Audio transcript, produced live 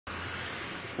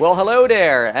Well, hello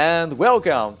there and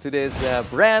welcome to this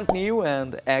brand new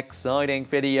and exciting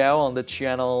video on the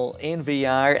channel in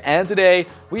VR. And today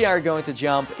we are going to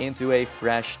jump into a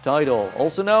fresh title,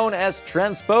 also known as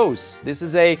Transpose. This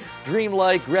is a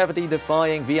dreamlike,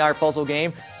 gravity-defying VR puzzle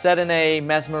game set in a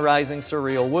mesmerizing,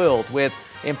 surreal world with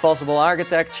impossible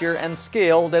architecture and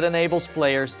scale that enables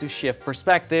players to shift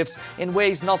perspectives in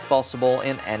ways not possible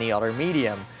in any other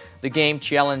medium. The game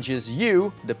challenges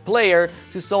you, the player,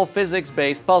 to solve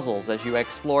physics-based puzzles as you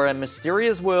explore a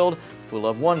mysterious world full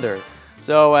of wonder.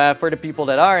 So for the people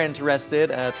that are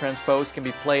interested, Transpose can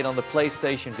be played on the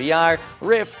PlayStation VR,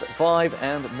 Rift, Vive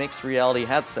and mixed reality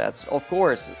headsets. Of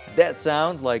course, that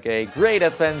sounds like a great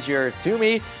adventure to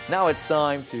me. Now it's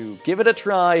time to give it a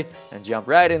try and jump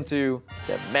right into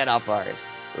the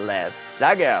metaverse. Let's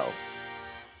go!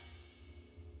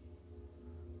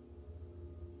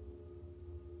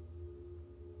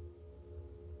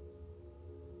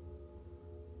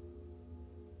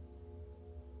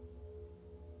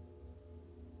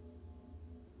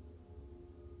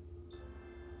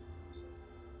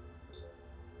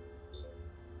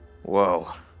 Whoa.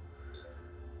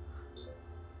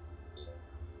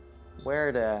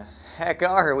 Where the heck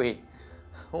are we?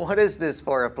 What is this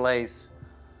for a place?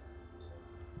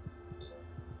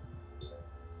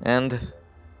 And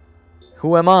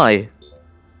who am I?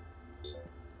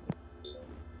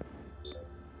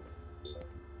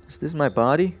 Is this my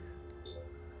body?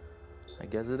 I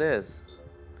guess it is.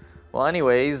 Well,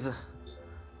 anyways,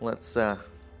 let's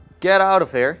get out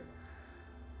of here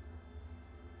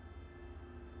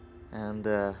and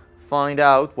find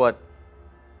out what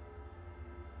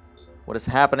is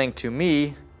happening to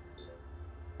me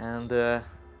and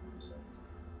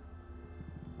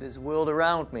this world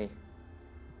around me.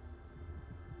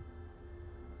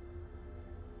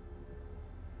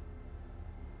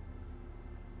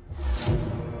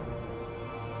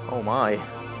 Oh my.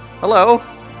 Hello?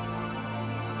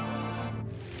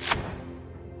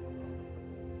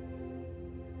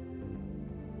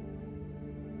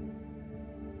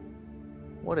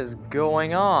 What is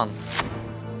going on?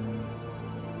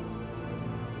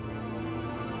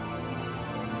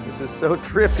 This is so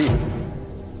trippy.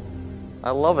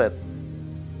 I love it.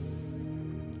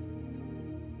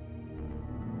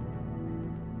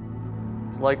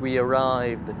 It's like we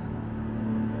arrived in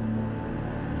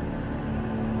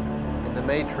the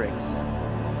Matrix.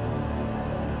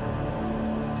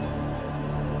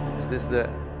 Is this the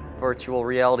virtual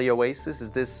reality oasis?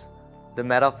 Is this the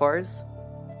metaverse?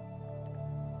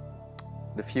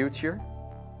 The future?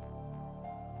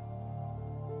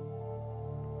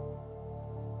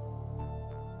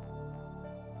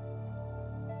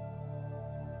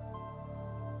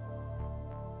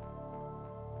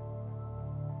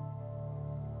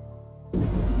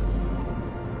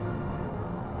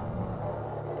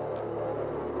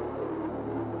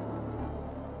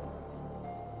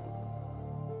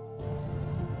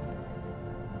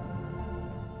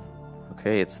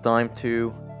 Okay, it's time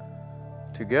to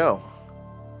go.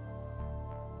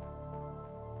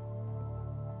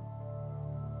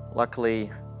 Luckily,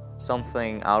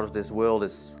 something out of this world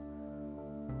is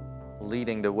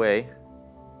leading the way.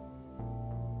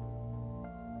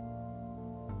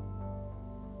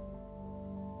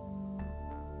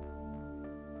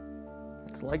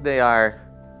 It's like they are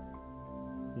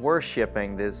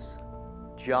worshipping this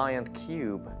giant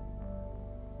cube.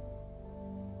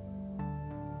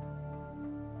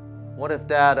 What if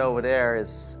that over there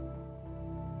is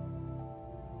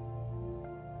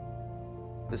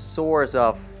the source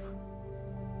of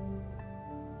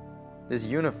this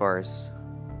universe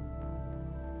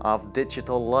of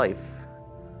digital life?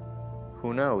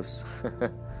 Who knows?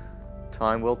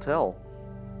 Time will tell.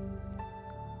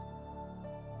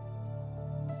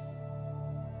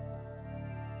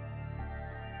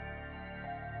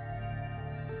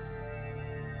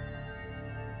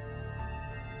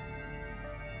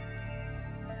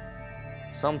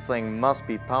 Something must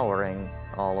be powering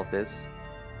all of this.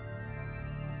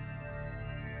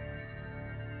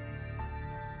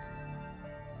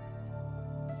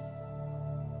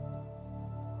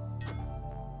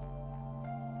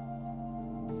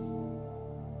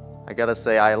 I gotta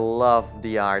say, I love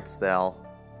the art style.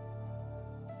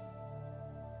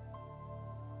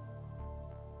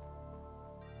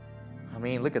 I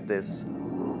mean, look at this.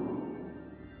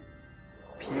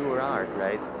 Pure art,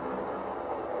 right?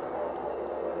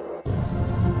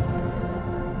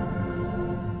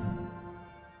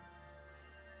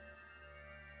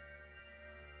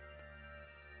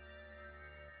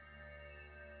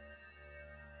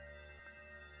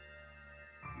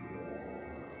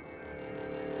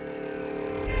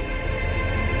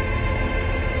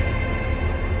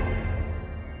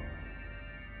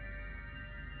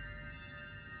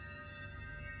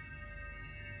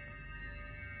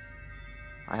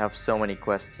 I have so many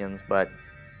questions, but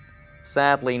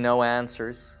sadly no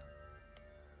answers.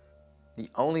 The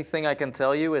only thing I can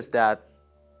tell you is that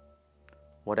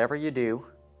whatever you do,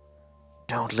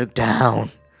 don't look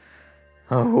down.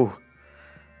 Oh,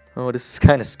 this is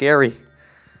kind of scary.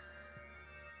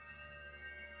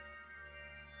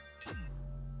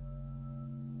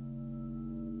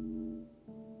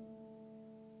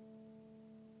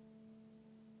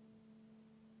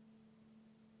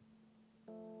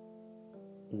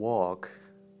 Walk.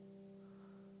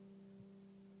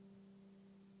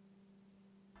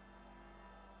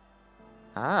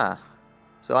 Ah,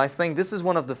 so I think this is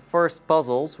one of the first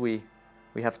puzzles we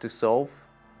have to solve.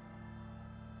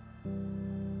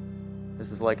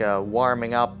 This is like a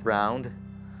warming up round.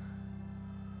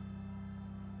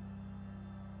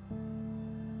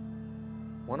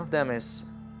 One of them is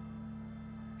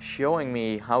showing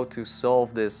me how to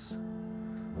solve this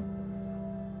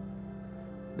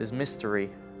mystery.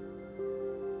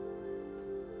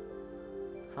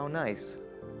 How nice.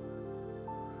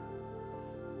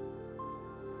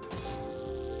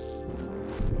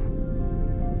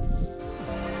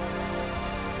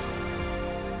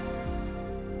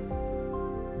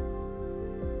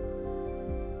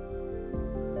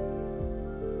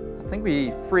 I think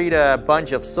we freed a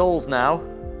bunch of souls now.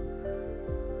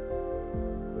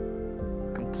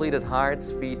 Completed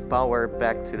hearts feed power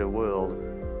back to the world.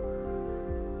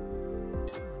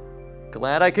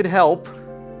 Glad I could help.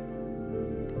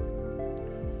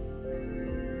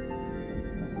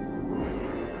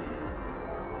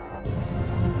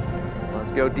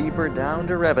 Let's go deeper down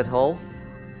the rabbit hole.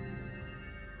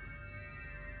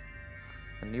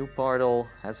 A new portal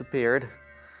has appeared.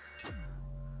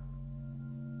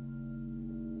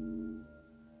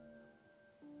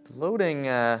 The loading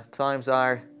times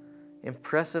are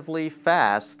impressively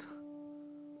fast.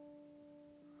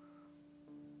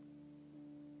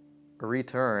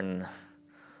 Return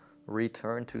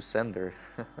to sender.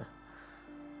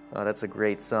 Oh, that's a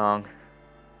great song.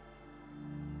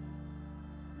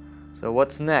 So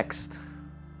what's next?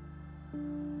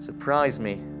 Surprise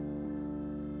me.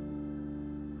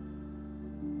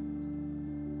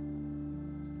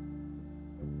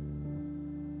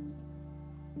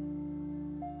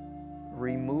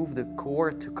 Remove the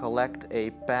core to collect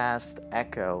a past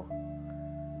echo.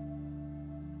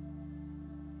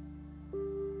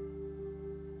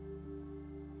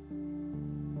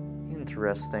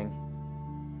 Interesting.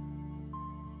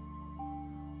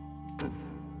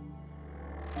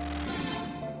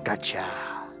 Gotcha!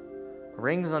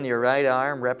 Rings on your right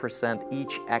arm represent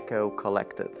each echo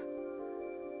collected.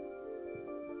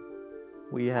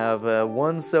 We have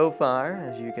one so far,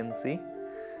 as you can see.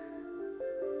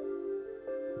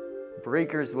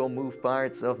 Breakers will move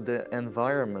parts of the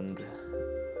environment.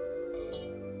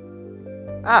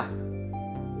 Ah!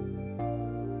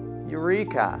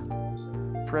 Eureka!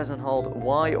 Press and hold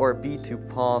Y or B to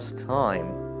pause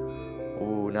time.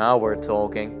 Ooh, now we're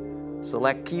talking.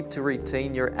 Select keep to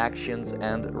retain your actions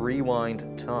and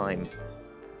rewind time.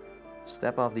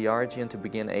 Step off the Argent to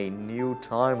begin a new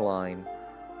timeline.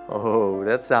 Oh,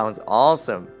 that sounds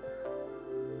awesome.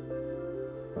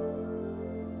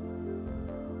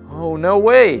 Oh, no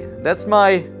way! That's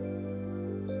my...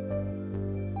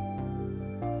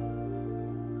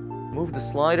 Move the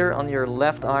slider on your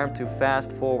left arm to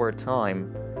fast forward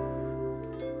time.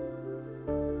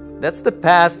 That's the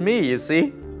past me, you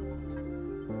see?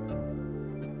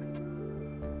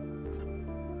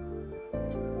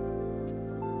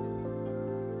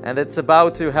 And it's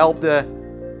about to help the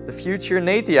future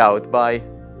Nathie out by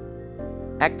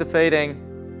activating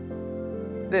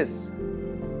this.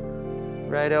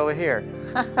 Right over here.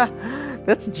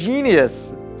 That's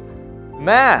genius!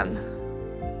 Man!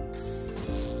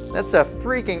 That's a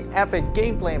freaking epic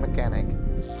gameplay mechanic.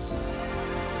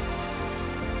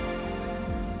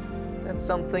 That's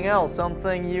something else,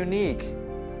 something unique.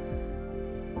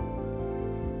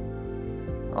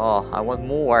 Oh, I want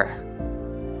more.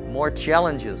 More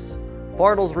challenges.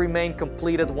 Portals remain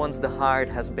completed once the heart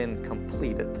has been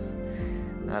completed.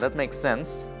 Now that makes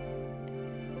sense.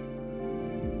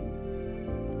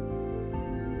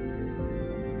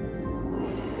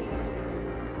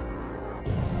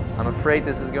 I'm afraid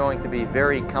this is going to be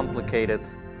very complicated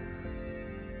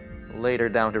later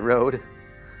down the road.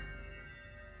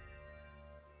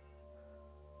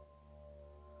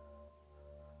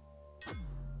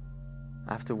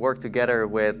 I have to work together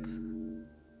with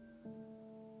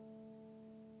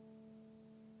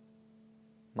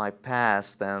my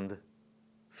past and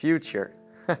future.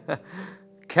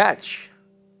 Catch!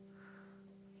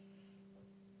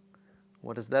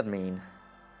 What does that mean?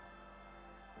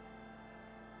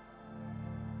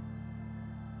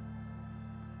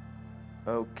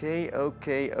 Okay,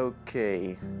 okay,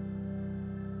 okay.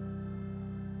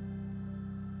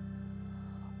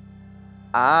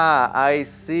 Ah, I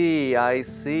see, I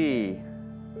see.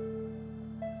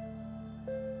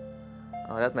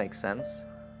 Oh, that makes sense.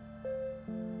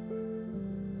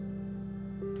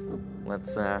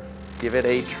 Let's give it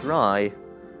a try.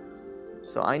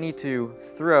 So I need to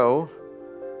throw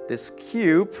this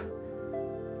cube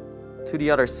to the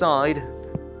other side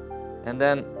and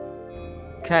then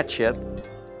catch it.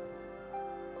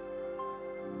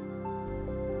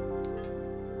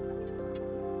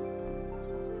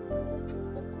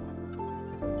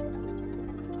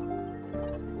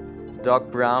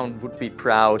 Doc Brown would be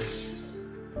proud.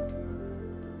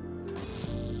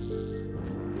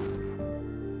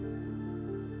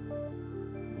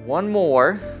 One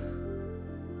more.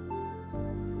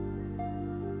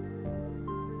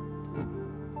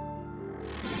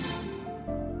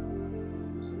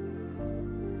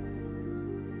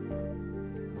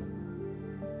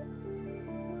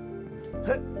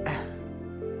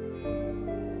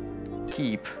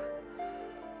 Keep.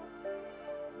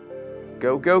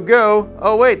 Go, go, go!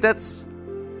 Oh wait, that's...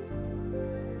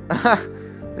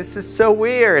 This is so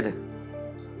weird!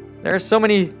 There are so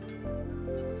many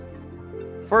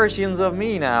versions of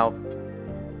me now.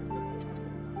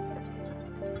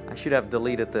 I should have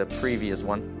deleted the previous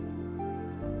one.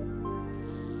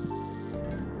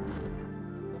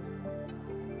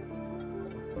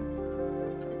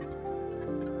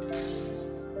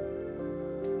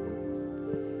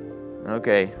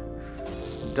 Okay.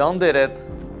 Done did it.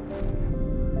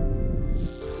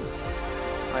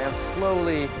 I am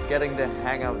slowly getting the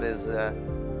hang of this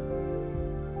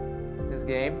this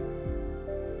game.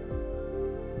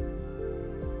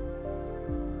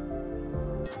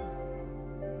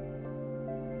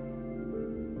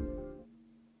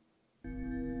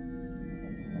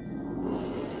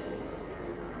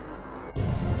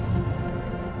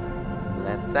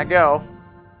 Let's go.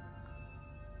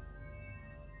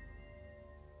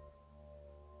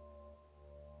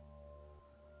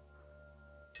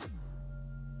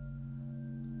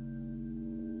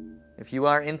 If you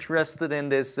are interested in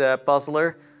this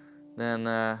puzzler, then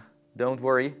don't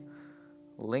worry.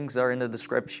 Links are in the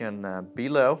description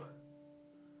below.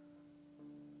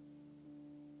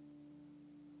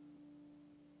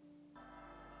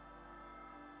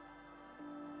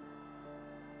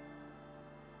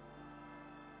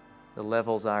 The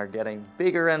levels are getting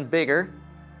bigger and bigger.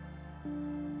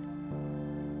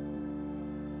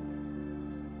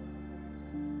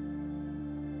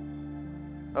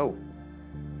 Oh.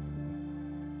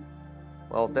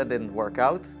 Well, that didn't work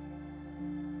out.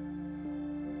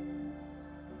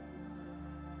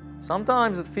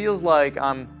 Sometimes it feels like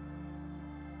I'm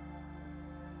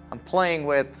playing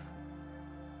with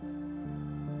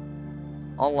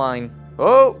online.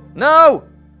 Oh, no!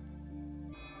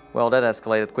 Well, that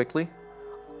escalated quickly.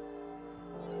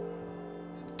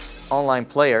 Online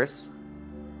players,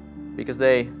 because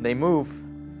they move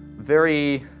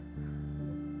very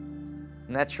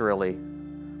naturally.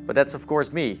 But that's of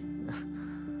course me.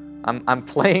 I'm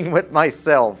playing with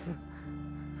myself.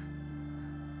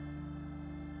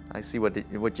 I see what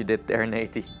you did there,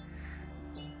 Nathie.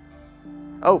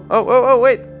 Oh,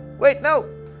 wait, no!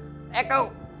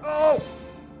 Echo! Oh!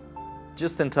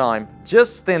 Just in time,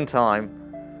 just in time.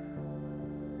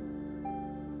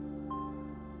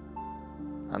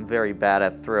 I'm very bad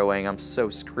at throwing, I'm so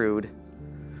screwed.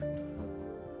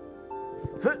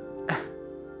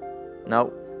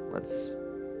 No, let's...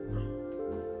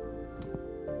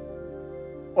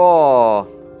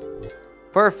 Oh,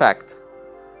 perfect.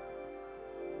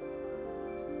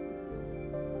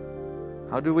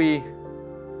 How do we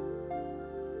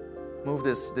move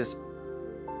this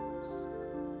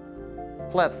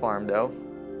platform though?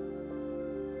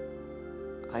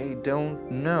 I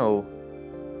don't know.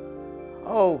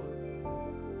 Oh.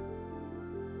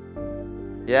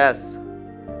 Yes.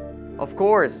 Of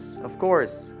course, of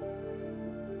course.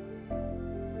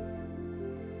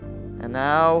 And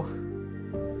now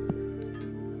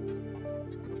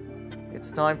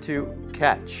it's time to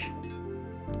catch.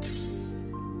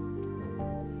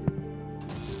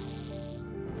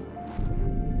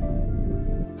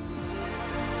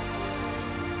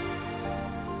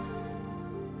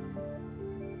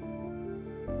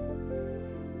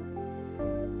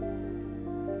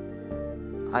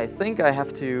 I think I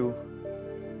have to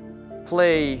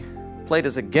play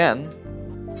this again.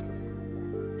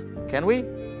 Can we?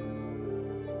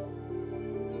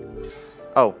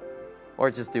 Oh,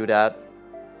 or just do that.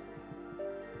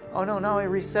 Oh no, now I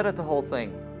resetted the whole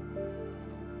thing.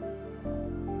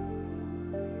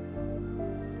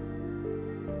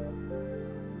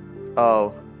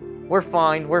 Oh, we're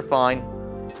fine, we're fine.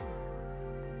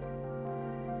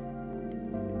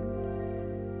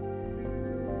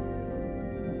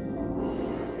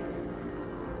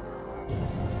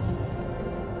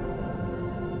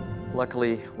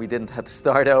 Luckily, we didn't have to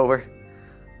start over.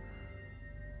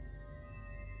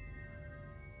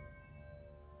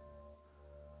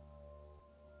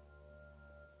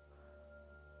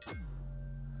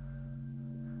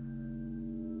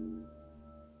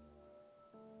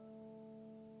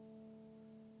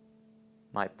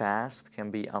 My past can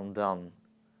be undone.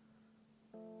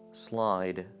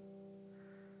 Slide.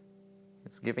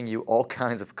 It's giving you all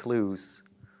kinds of clues.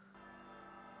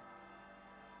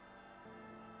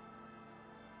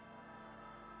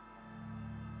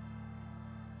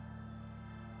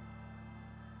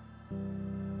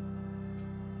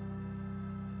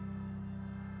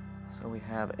 So we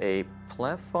have a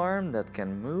platform that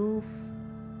can move.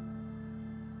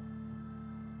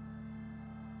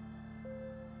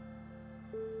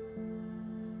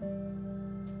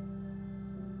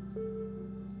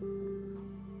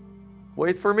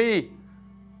 Wait for me!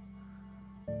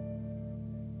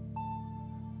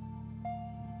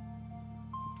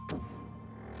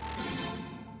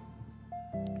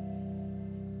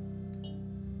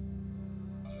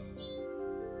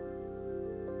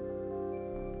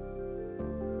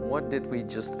 What did we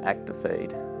just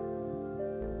activate?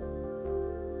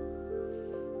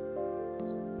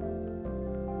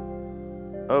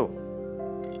 Oh.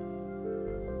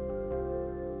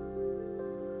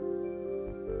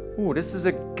 Ooh, this is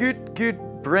a good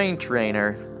brain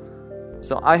trainer.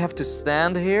 So I have to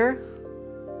stand here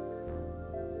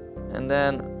and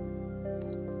then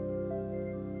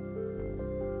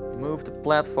move the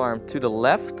platform to the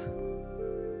left.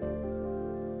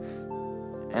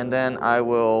 And then I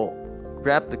will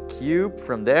grab the cube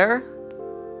from there.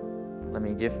 Let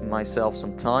me give myself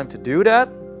some time to do that.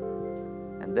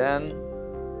 And then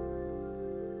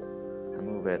I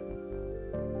move it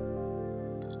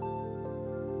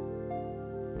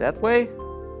that way.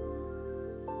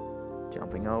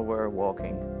 Jumping over,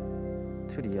 walking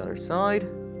to the other side.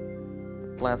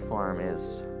 The platform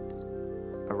is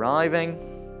arriving.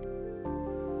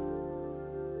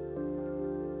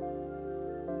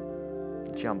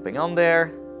 Jumping on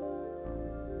there.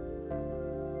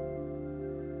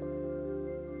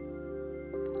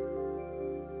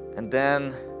 And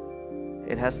then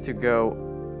it has to go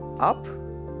up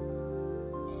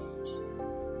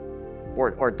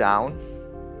or down.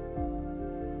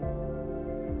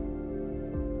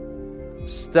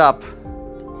 Stop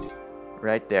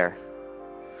right there.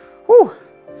 Whew.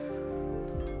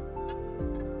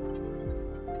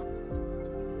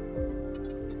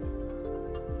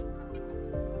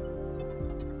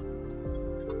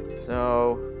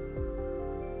 So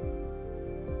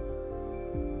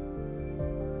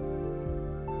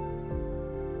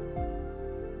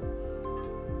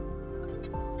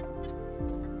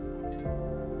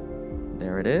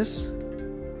there it is.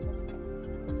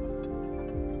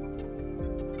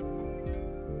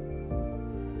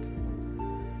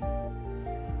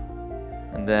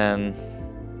 And then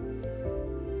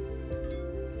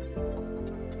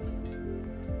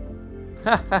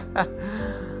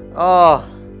oh,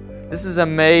 this is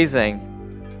amazing.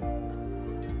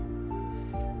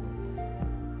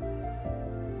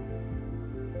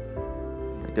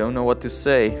 I don't know what to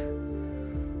say.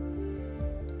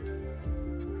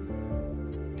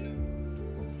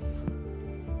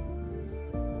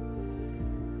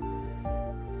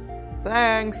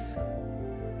 Thanks.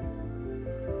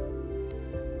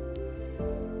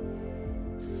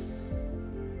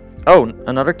 Oh,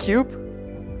 another cube?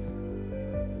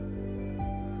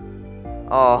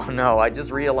 Oh no, I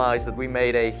just realized that we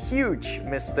made a huge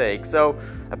mistake. So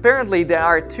apparently there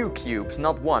are two cubes,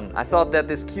 not one. I thought that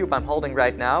this cube I'm holding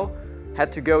right now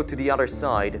had to go to the other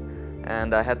side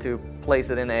and I had to place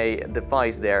it in a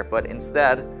device there, but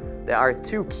instead there are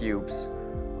two cubes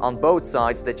on both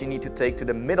sides that you need to take to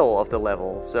the middle of the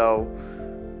level. So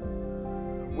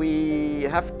we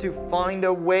have to find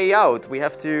a way out. We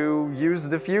have to use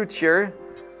the future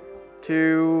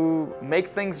to make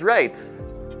things right.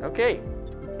 Okay,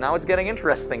 now it's getting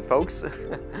interesting, folks.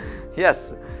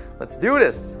 Yes, let's do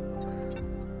this.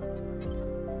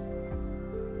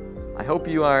 I hope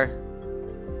you are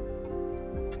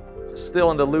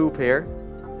still in the loop here.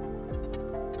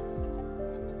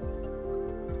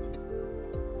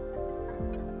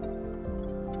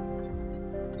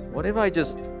 What if I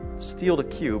just steal the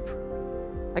cube?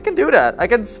 I can do that. I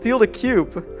can steal the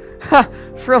cube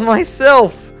from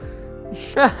myself.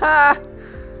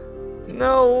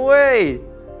 No way.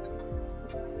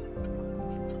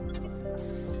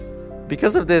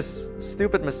 Because of this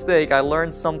stupid mistake, I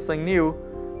learned something new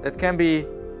that can be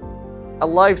a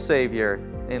lifesaver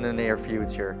in the near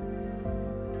future.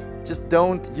 Just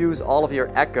don't use all of your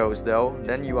echoes though,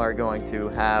 then you are going to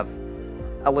have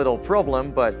a little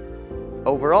problem, but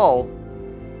overall,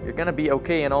 you're gonna be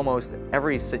okay in almost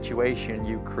every situation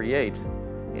you create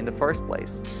in the first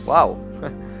place. Wow.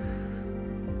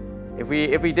 If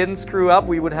we didn't screw up,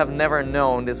 we would have never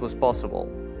known this was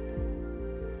possible.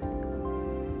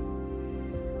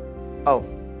 Oh.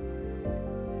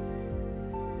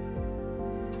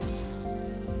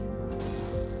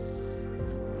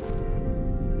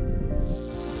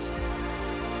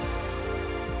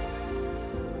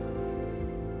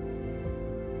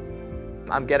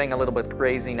 I'm getting a little bit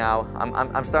crazy now.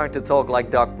 I'm starting to talk like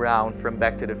Doc Brown from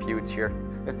Back to the Future.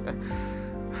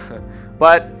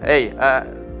 But hey,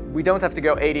 we don't have to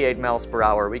go 88 miles per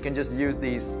hour. We can just use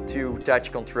these two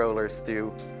touch controllers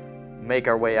to make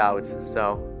our way out.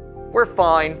 So we're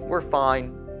fine, we're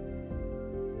fine.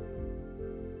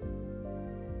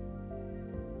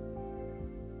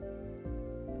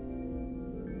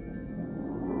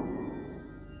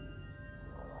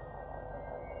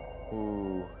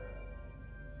 Ooh.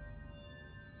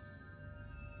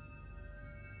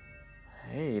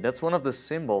 Hey, that's one of the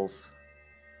symbols.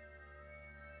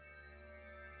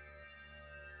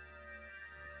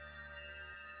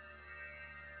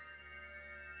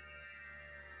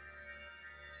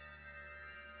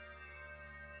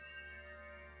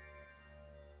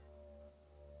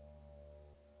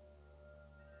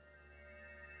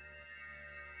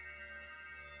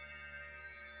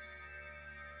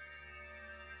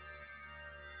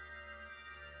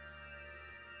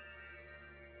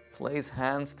 Place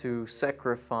hands to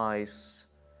sacrifice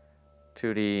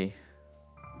to the...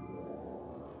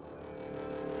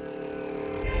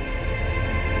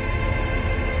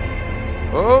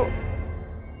 Oh!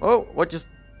 Oh, what just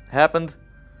happened?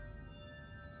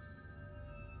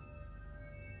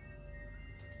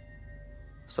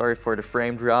 Sorry for the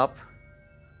frame drop.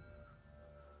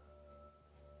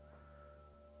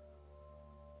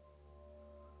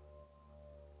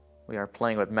 We are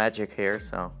playing with magic here,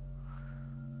 so...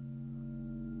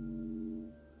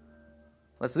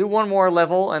 Let's do one more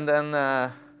level and then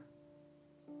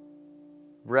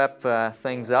wrap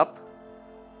things up.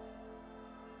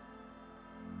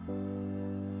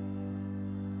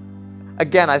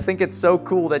 Again, I think it's so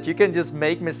cool that you can just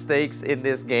make mistakes in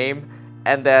this game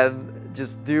and then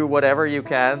just do whatever you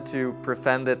can to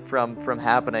prevent it from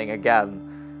happening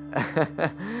again.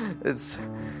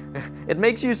 It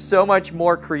makes you so much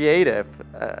more creative.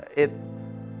 It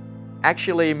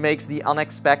actually makes the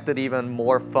unexpected even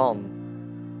more fun,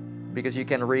 because you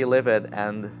can relive it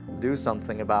and do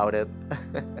something about it.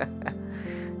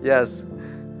 Yes.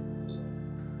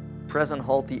 Press and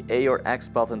hold the A or X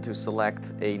button to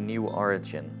select a new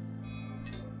origin.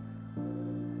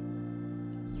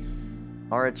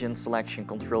 Origin selection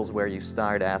controls where you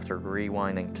start after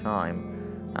rewinding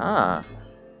time. Ah.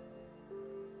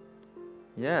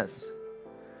 Yes.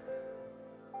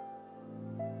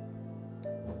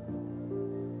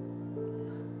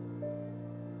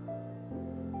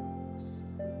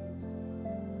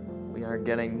 We are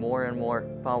getting more and more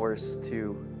powers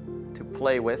to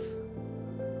play with.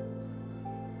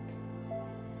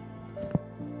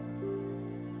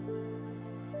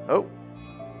 Oh,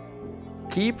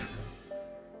 keep,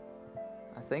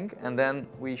 I think, and then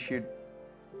we should,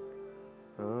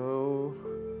 oh,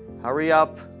 hurry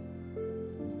up.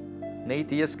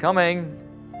 Nathie is coming.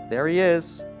 There he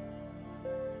is.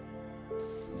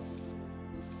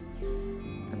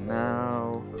 And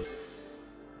now...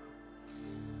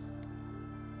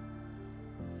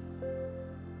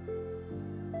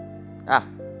 Ah.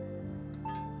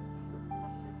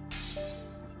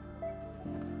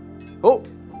 Oh.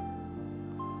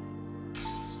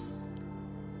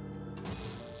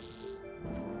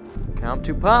 Come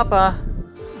to Papa.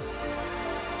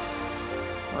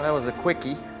 Well, that was a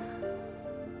quickie.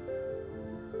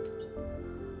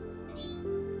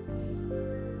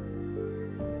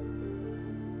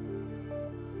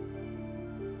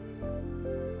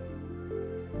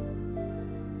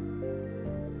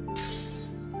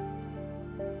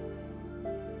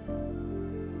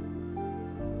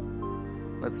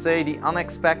 Let's say the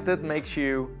unexpected makes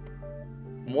you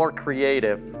more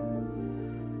creative.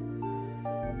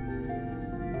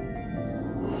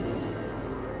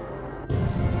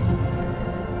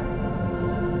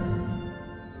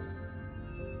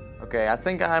 Okay, I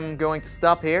think I'm going to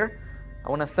stop here. I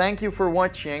want to thank you for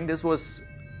watching. This was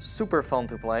super fun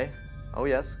to play. Oh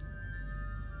yes.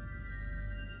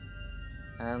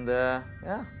 And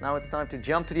yeah, now it's time to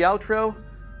jump to the outro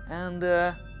and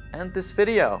end this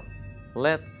video.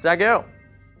 Let's go.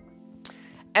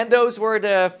 And those were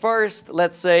the first,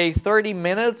 let's say, 30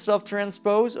 minutes of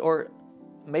Transpose, or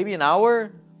maybe an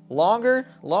hour? Longer?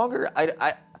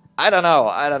 I don't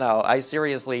know. I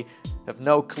seriously have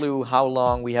no clue how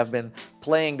long we have been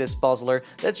playing this puzzler.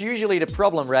 That's usually the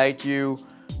problem, right? You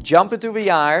jump into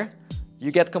VR,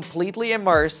 you get completely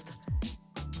immersed,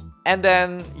 and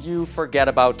then you forget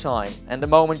about time. And the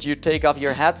moment you take off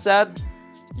your headset,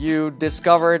 you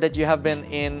discover that you have been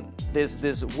in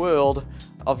this world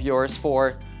of yours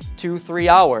for 2-3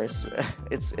 hours.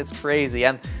 It's crazy,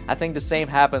 and I think the same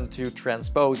happened to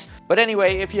Transpose. But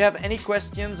anyway, if you have any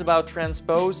questions about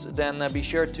Transpose, then be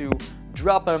sure to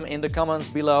drop them in the comments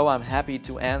below. I'm happy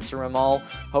to answer them all.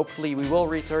 Hopefully we will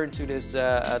return to this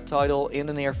title in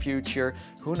the near future.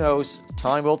 Who knows?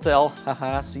 Time will tell.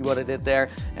 Haha, see what I did there.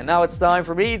 And now it's time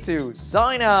for me to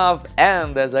sign off.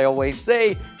 And as I always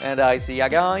say, and I see ya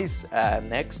guys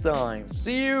next time.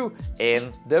 See you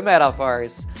in the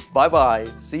metaverse. Bye bye.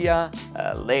 See ya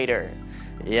later.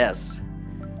 Yes.